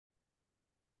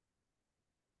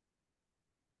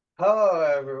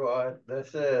Hello, everyone.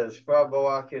 This is From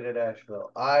Milwaukee to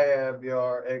Nashville. I am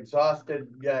your exhausted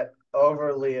yet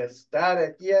overly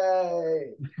ecstatic,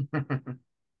 yay,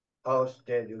 host,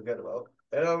 Daniel Goodwill.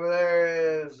 And over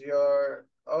there is your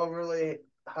overly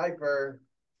hyper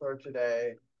for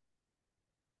today,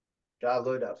 John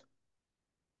Ludos.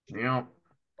 Yeah.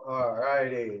 All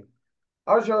righty.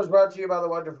 Our show is brought to you by the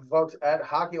wonderful folks at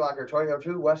Hockey Locker,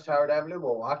 2002 West Howard Avenue,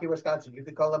 Milwaukee, Wisconsin. You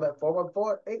can call them at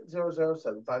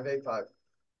 414-800-7585.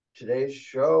 Today's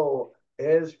show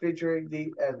is featuring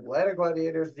the Atlanta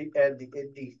Gladiators and the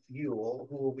Indy Fuel,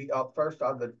 who will be up first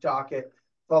on the docket,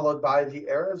 followed by the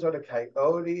Arizona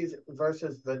Coyotes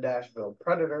versus the Nashville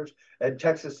Predators and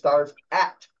Texas Stars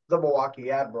at the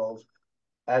Milwaukee Admirals,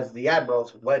 as the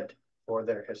Admirals went for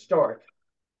their historic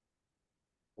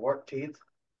 14th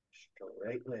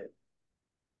straight win.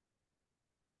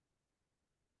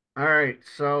 All right.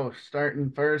 So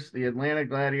starting first, the Atlanta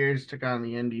Gladiators took on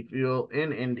the Indy Fuel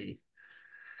in Indy.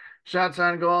 Shots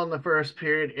on goal in the first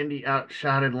period, Indy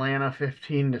outshot Atlanta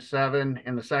 15-7.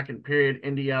 In the second period,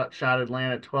 Indy outshot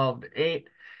Atlanta 12-8.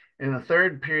 In the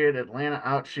third period, Atlanta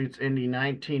outshoots Indy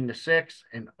 19-6.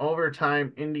 In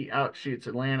overtime, Indy outshoots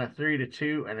Atlanta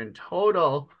 3-2. And in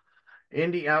total,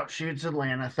 Indy outshoots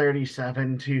Atlanta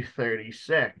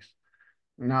 37-36.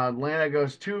 Now, Atlanta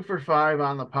goes 2 for 5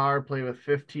 on the power play with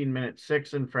 15 minutes,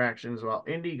 6 infractions, while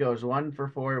Indy goes 1 for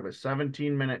 4 with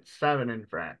 17 minutes, 7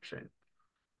 infractions.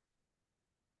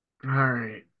 All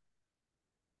right.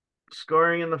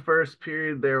 Scoring in the first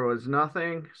period, there was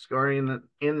nothing. Scoring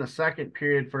in the second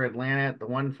period for Atlanta at the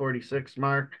 146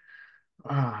 mark.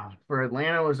 For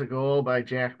Atlanta was a goal by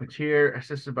Jack Mateer,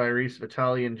 assisted by Reese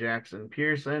Vitelli and Jackson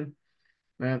Pearson.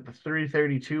 Then at the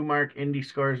 332 mark, Indy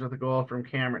scores with a goal from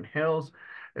Cameron Hills,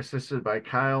 assisted by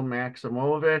Kyle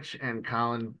Maximovich and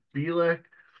Colin Bielik.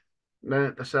 Then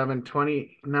at the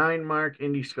 729 mark,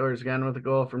 Indy scores again with a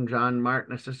goal from John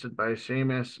Martin, assisted by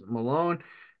Seamus Malone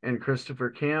and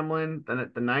Christopher Camlin. Then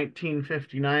at the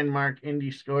 1959 mark, Indy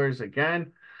scores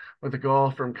again with a goal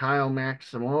from Kyle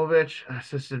Maximovich,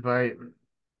 assisted by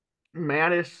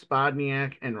Mattis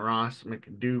Spodniak and Ross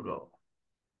McDougall.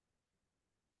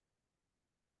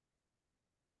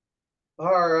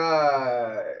 All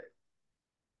right.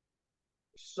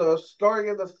 So scoring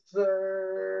in the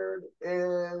third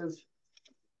is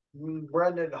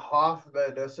Brendan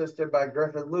Hoffman, assisted by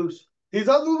Griffin Luce. He's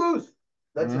on the loose.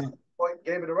 That's his Mm. point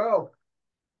game in a row.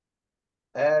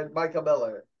 And Michael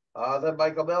Miller. Then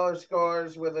Michael Miller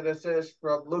scores with an assist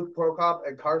from Luke Prokop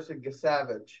and Carson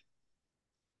Gasavage.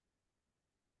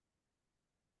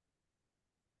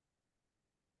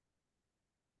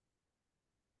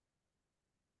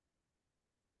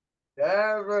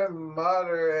 Devin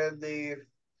Mutter in the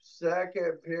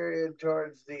second period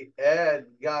towards the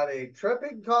end got a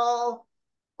tripping call,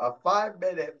 a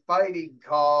 5-minute fighting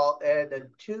call, and a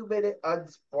 2-minute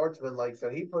unsportsmanlike.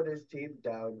 So he put his team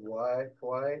down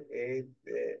quite a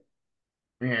bit.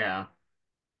 Yeah.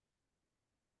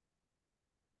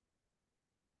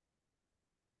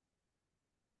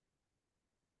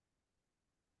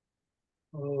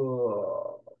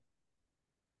 Oh.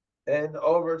 In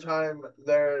overtime,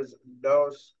 there's no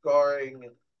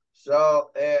scoring. So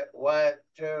it went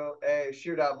to a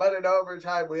shootout. But in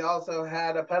overtime, we also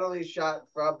had a penalty shot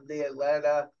from the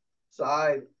Atlanta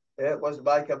side. It was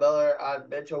Micah Miller on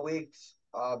Mitchell Weeks.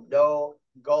 No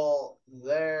goal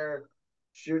there.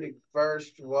 Shooting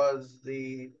first was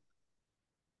the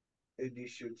Indy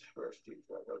shoots first.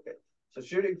 Okay. So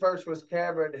shooting first was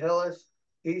Cameron Hillis.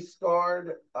 He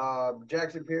scored.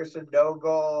 Jackson Pearson, no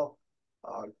goal.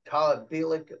 Colin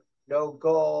Bielik, no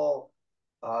goal.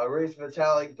 Reese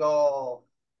Vitale, goal.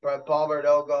 Brett Palmer,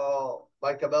 no goal.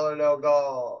 Micah Miller, no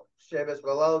goal. Seamus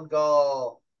Malone,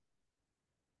 goal.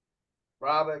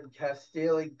 Robin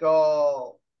Castilli,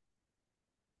 goal.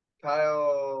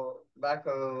 Kyle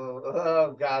Mako,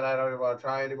 oh God, I don't even want to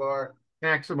try anymore.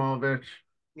 Maximovich.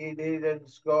 He didn't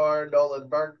score. Nolan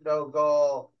Burke, no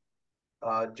goal.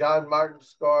 John Martin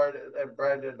scored and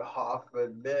Brendan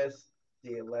Hoffman missed.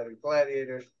 The Atlanta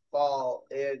Gladiators fall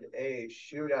in a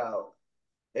shootout.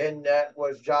 In net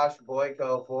was Josh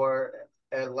Boyko for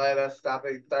Atlanta,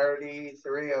 stopping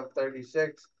 33 of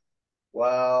 36,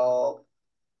 while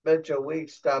Mitchell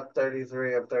Weeks stopped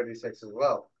 33 of 36 as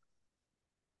well.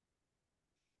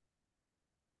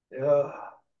 Ugh.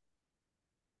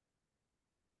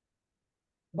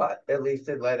 But at least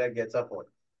Atlanta gets a point.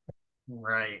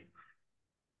 Right.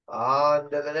 On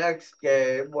to the next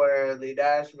game where the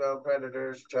Nashville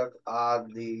Predators took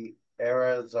on the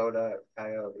Arizona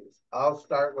Coyotes. I'll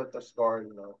start with the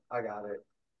scoring though. I got it.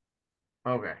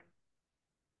 Okay.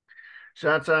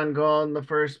 Shots on goal in the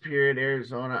first period,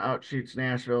 Arizona outshoots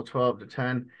Nashville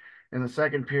 12-10. In the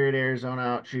second period, Arizona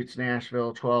outshoots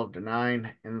Nashville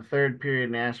 12-9. In the third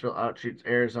period, Nashville outshoots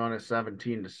Arizona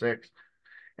 17-6.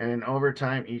 And in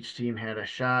overtime, each team had a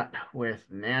shot, with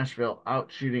Nashville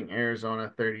outshooting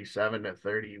Arizona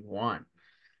 37-31.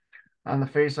 On the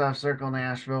faceoff circle,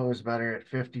 Nashville was better at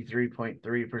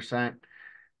 53.3%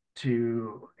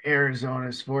 to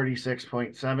Arizona's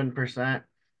 46.7%.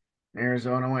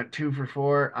 Arizona went 2 for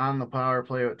 4 on the power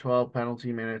play with 12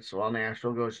 penalty minutes, while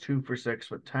Nashville goes 2 for 6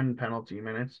 with 10 penalty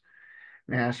minutes.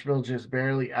 Nashville just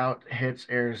barely out hits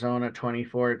Arizona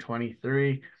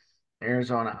 24-23.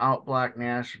 Arizona outblocked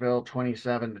Nashville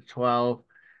 27-12.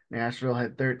 Nashville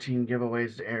had 13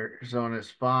 giveaways to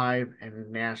Arizona's 5, and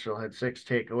Nashville had 6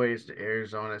 takeaways to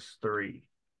Arizona's 3.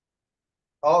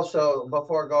 Also,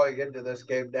 before going into this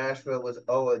game, Nashville was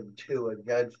 0-2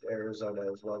 against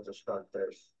Arizona as well to start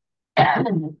theirs.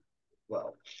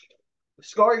 Well,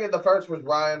 scoring in the first was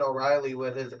Ryan O'Reilly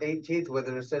with his 18th with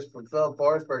an assist from Phil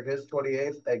Forsberg, his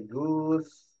 28th, and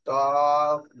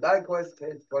Gustav Nyquist,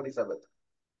 his 27th.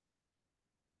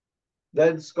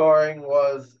 Then scoring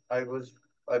was I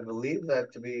believe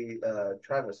that to be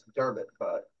Travis Dermott,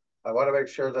 but I want to make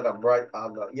sure that I'm right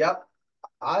on the. Yep,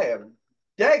 I am.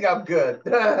 Dang, I'm good.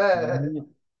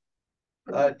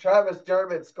 Travis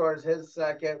Dermott scores his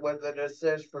second with an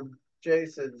assist from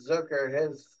Jason Zucker,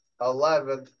 his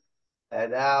 11th,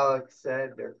 and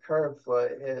Alexander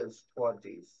Kerfoot, his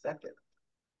 22nd.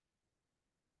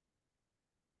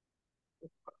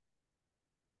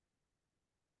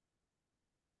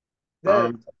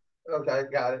 Then, okay,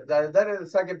 got it. Then in the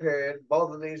second period,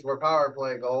 both of these were power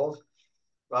play goals.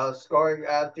 Scoring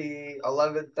at the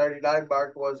 11:39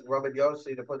 mark was Roman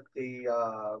Yossi to put the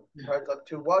Preds up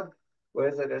 2-1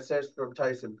 with an assist from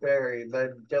Tyson Berry.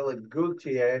 Then Dylan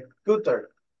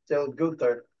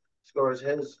Gunther scores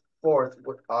his fourth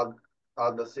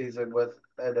on the season with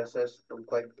an assist from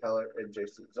Clayton Keller and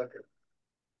Jason Zucker.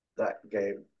 That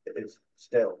game is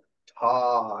still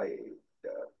tied.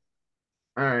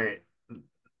 All right.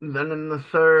 Then in the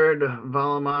third,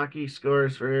 Valimaki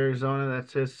scores for Arizona.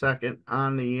 That's his second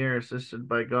on the year, assisted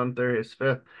by Gunther, his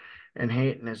fifth, and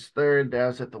Hayton, his third. That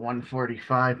was at the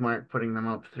 145 mark, putting them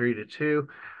up 3-2.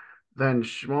 Then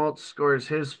Schmaltz scores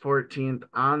his 14th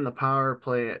on the power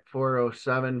play at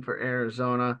 4:07 for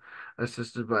Arizona,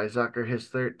 assisted by Zucker, his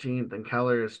 13th, and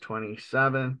Keller, his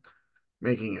 27th,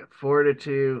 making it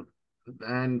 4-2.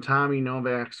 Then Tommy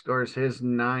Novak scores his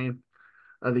ninth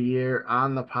of the year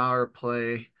on the power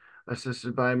play,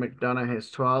 assisted by McDonough,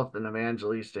 his 12th, and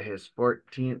Evangelista, his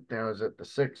 14th. That was at the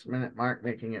 6-minute mark,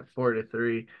 making it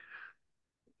 4-3.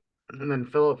 And then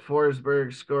Philip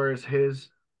Forsberg scores his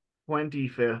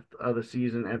 25th of the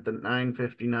season at the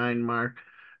 9:59 mark,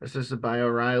 assisted by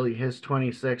O'Reilly, his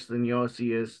 26th, and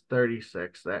Yossi, his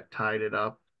 36th. That tied it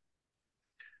up.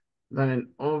 Then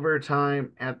in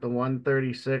overtime at the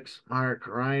 136 mark,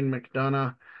 Ryan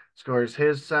McDonough scores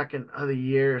his second of the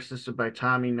year, assisted by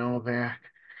Tommy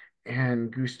Novak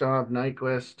and Gustav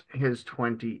Nyquist, his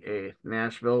 28th.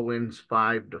 Nashville wins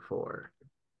 5-4.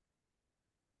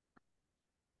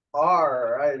 All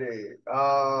righty.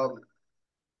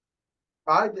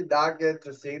 I did not get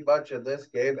to see much of this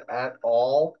game at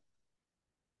all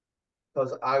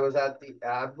because I was at the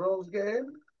Admirals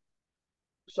game.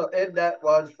 So in net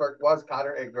was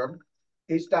Connor Ingram.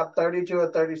 He stopped 32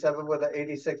 of 37 with an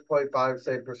 86.5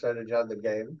 save percentage on the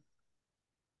game.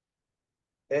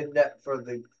 In net for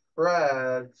the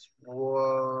Preds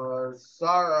was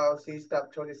Saros. He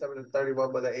stopped 27 of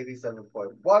 31 with an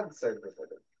 87.1 save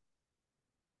percentage.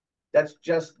 That's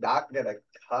just not gonna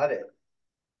cut it.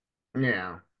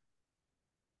 Yeah.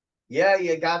 Yeah,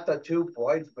 you got the 2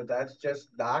 points, but that's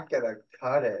just not gonna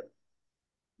cut it.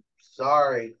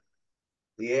 Sorry.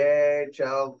 The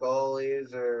AHL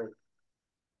goalies are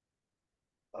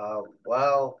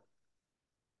well,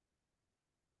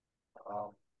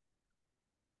 um,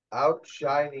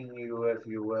 outshining you, if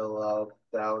you will,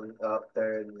 down up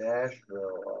there in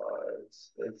Nashville.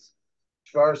 It's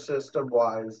far system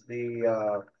wise,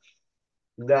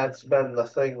 that's been the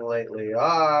thing lately.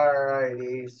 All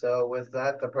righty. So with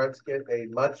that, the Preds get a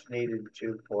much needed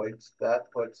 2 points. That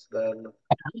puts them,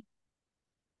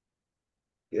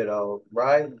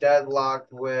 right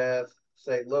deadlocked with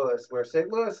St. Louis, where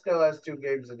St. Louis still has 2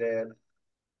 games in hand.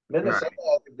 Minnesota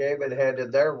Right. has a game in hand,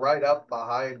 and they're right up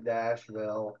behind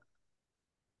Nashville.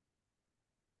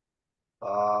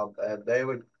 And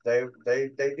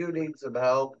they do need some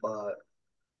help, but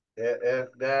if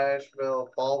Nashville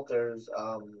falters,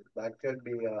 that could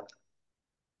be a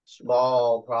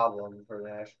small problem for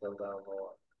Nashville down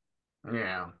the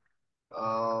Yeah.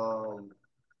 line.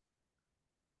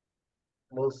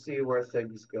 we'll see where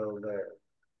things go there.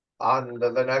 On to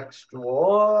the next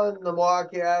one, the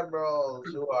Milwaukee Admirals,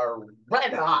 who are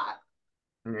red hot.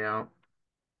 Yeah.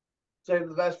 Save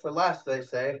the best for last, they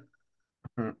say.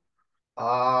 Hmm.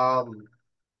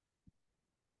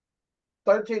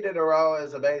 13 in a row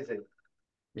is amazing.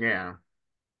 Yeah.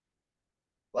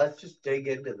 Let's just dig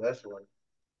into this one.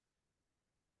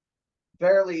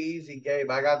 Fairly easy game.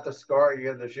 I got the scoring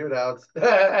in the shootouts.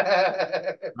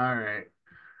 All right.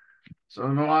 So the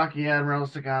Milwaukee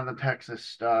Admirals took on the Texas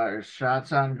Stars.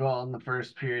 Shots on goal in the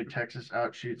first period, Texas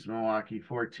outshoots Milwaukee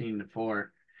 14-4.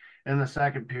 In the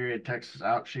second period, Texas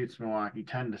outshoots Milwaukee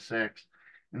 10-6.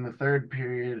 In the third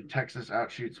period, Texas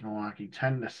outshoots Milwaukee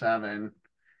 10-7.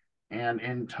 And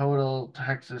in total,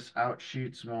 Texas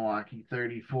outshoots Milwaukee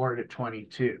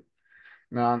 34-22.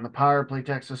 Now on the power play,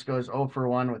 Texas goes 0 for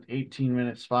 1 with 18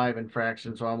 minutes, 5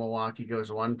 infractions, while Milwaukee goes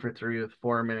 1 for 3 with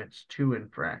 4 minutes, 2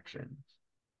 infractions.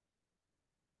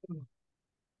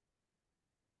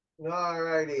 All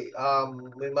righty.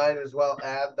 We might as well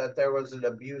add that there was an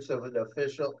abuse of an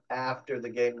official after the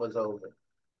game was over.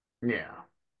 Yeah.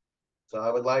 So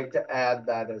I would like to add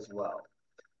that as well.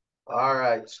 All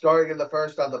right. Scoring in the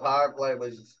first on the power play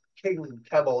was King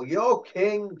Kemmel.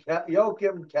 Joachim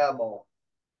Kemmel.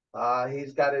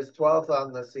 He's got his 12th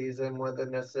on the season with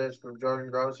an assist from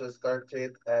Jordan Gross's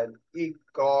 13th and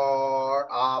Igor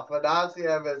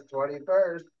Afanasiev his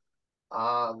 21st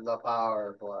on the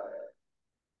power play.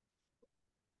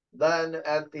 Then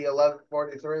at the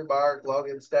 11:43 mark,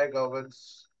 Logan Stankoven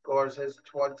scores his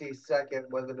 22nd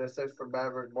with an assist from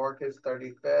Maverick Mork, his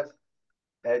 35th,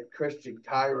 and Christian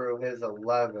Cairo his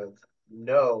 11th.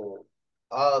 No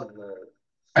other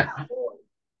score.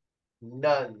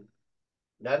 None.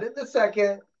 None in the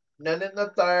second, none in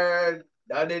the third,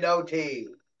 none in OT.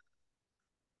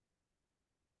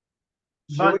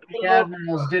 Should we But get the a little?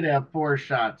 Admirals did have 4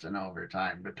 shots in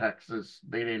overtime, but Texas,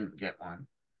 they didn't get one.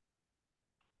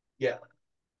 Yeah.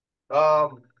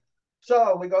 Um.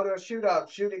 So we go to a shootout.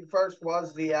 Shooting first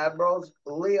was the Admirals,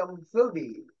 Liam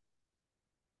Foodie.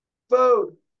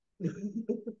 Food.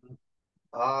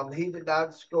 He did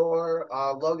not score.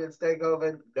 Logan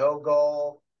Stankoven, no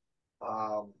goal.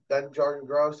 Then Jordan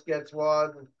Gross gets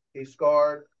one. He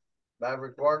scored.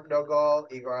 Maverick Mork, no goal.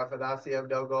 Igor Afanasiev,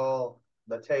 no goal.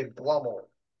 Matej Blumel,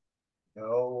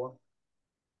 no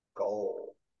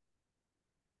goal.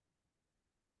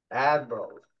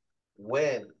 Admirals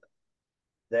win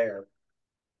their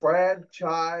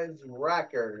franchise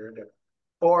record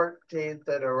 14th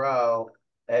in a row.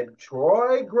 And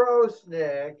Troy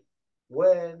Grosnick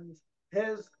wins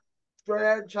his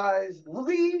franchise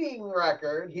leading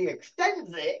record. He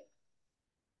extends it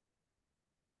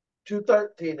to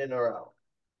 13 in a row.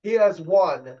 He has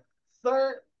won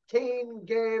 13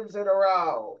 games in a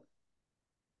row.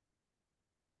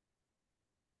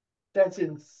 That's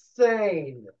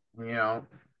insane. You know.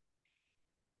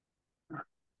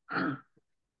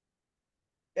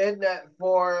 In that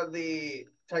for the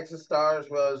Texas Stars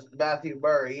was Matthew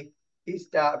Murray. He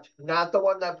stopped, not the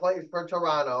one that plays for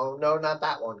Toronto. No, not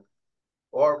that one.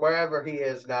 Or wherever he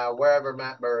is now, wherever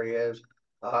Matt Murray is.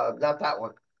 Not that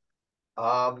one.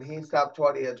 He stopped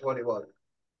 20 and 21.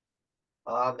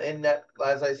 In that,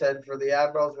 as I said, for the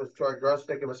Admirals was Troy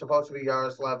Grosnick. It was supposed to be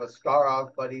Yaroslav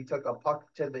Askarov, but he took a puck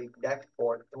to the neck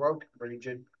or throat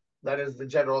region. That is the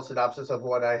general synopsis of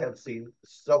what I have seen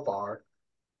so far.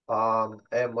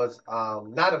 And was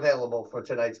not available for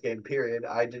tonight's game, period.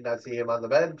 I did not see him on the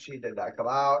bench. He did not come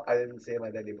out. I didn't see him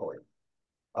at any point.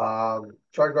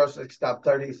 Troy Grosnick stopped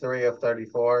 33 of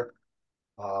 34.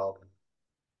 Um,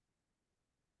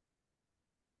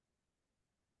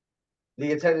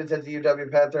 the attendance at the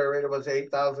UW Panther Arena was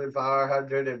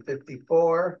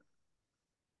 8,554.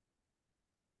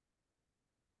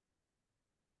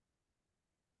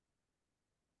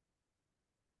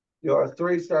 Your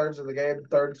 3 stars of the game.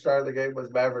 Third star of the game was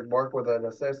Maverick Mork with an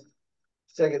assist.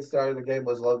 Second star of the game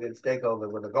was Logan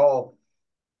Stankoven with a goal.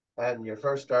 And your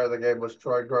first star of the game was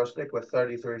Troy Grosnick with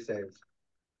 33 saves.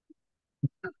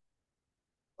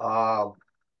 Um,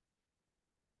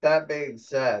 that being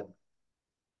said,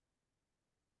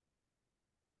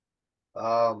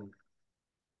 um,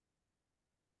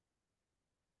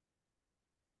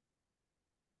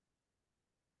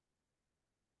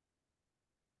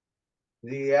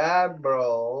 the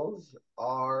Admirals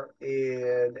are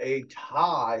in a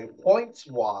tie, points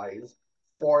wise,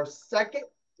 for second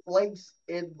place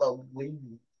in the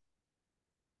league.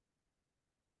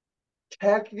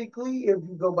 Technically, if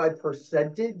you go by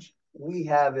percentage, we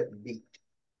have it beat.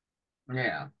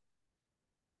 Yeah.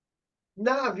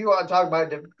 Now, if you want to talk about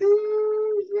division,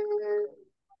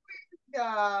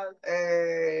 got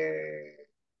a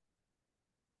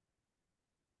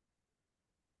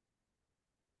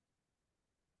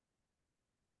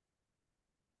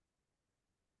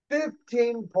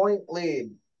 15-point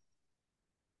lead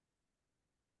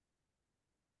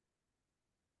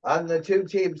on the two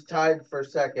teams tied for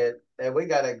second, and we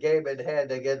got a game in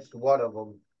hand against one of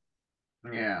them.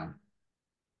 Yeah.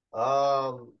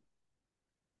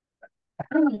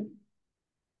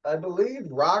 I believe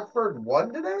Rockford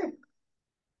won today.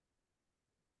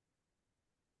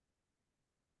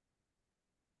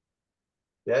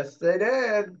 Yes, they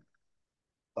did.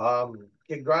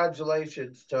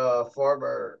 Congratulations to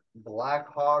former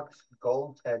Blackhawks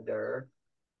goaltender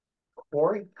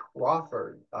Corey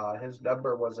Crawford. His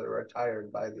number was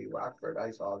retired by the Rockford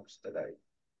Ice Hawks today.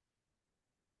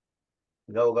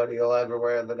 Nobody will ever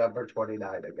wear the number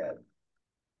 29 again.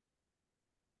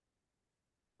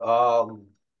 Um,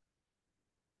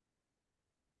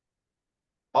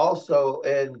 Also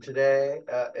in today,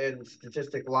 in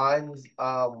statistic lines,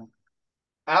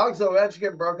 Alex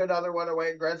Ovechkin broke another one of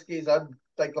Wayne Gretzky's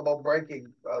unthinkable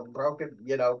broken,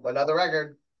 another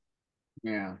record.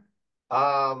 Yeah.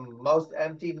 Most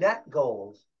empty net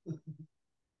goals.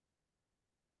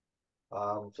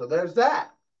 So there's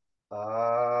that.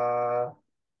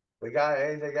 We got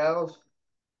anything else?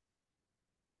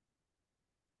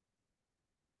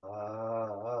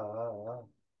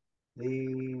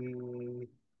 The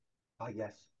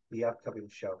yes, the upcoming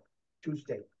show,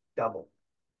 Tuesday, double.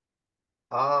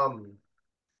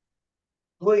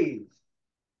 Please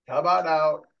come on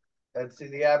out and see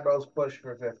the Admirals push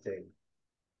for 15.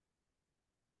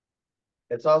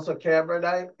 It's also camera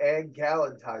night and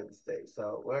Valentine's Day,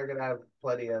 so we're gonna have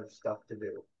plenty of stuff to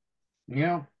do.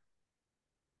 Yeah.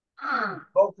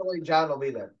 Hopefully, John will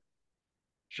be there.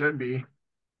 Should be.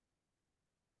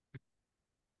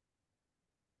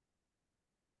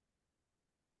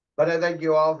 But I thank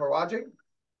you all for watching.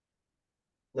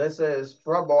 This is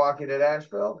from Milwaukee to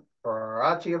Nashville,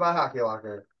 brought to you by Hockey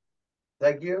Locker.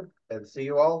 Thank you, and see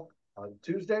you all on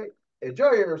Tuesday.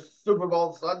 Enjoy your Super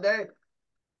Bowl Sunday.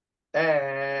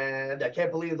 And I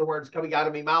can't believe the words coming out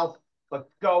of my mouth, but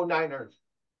go Niners.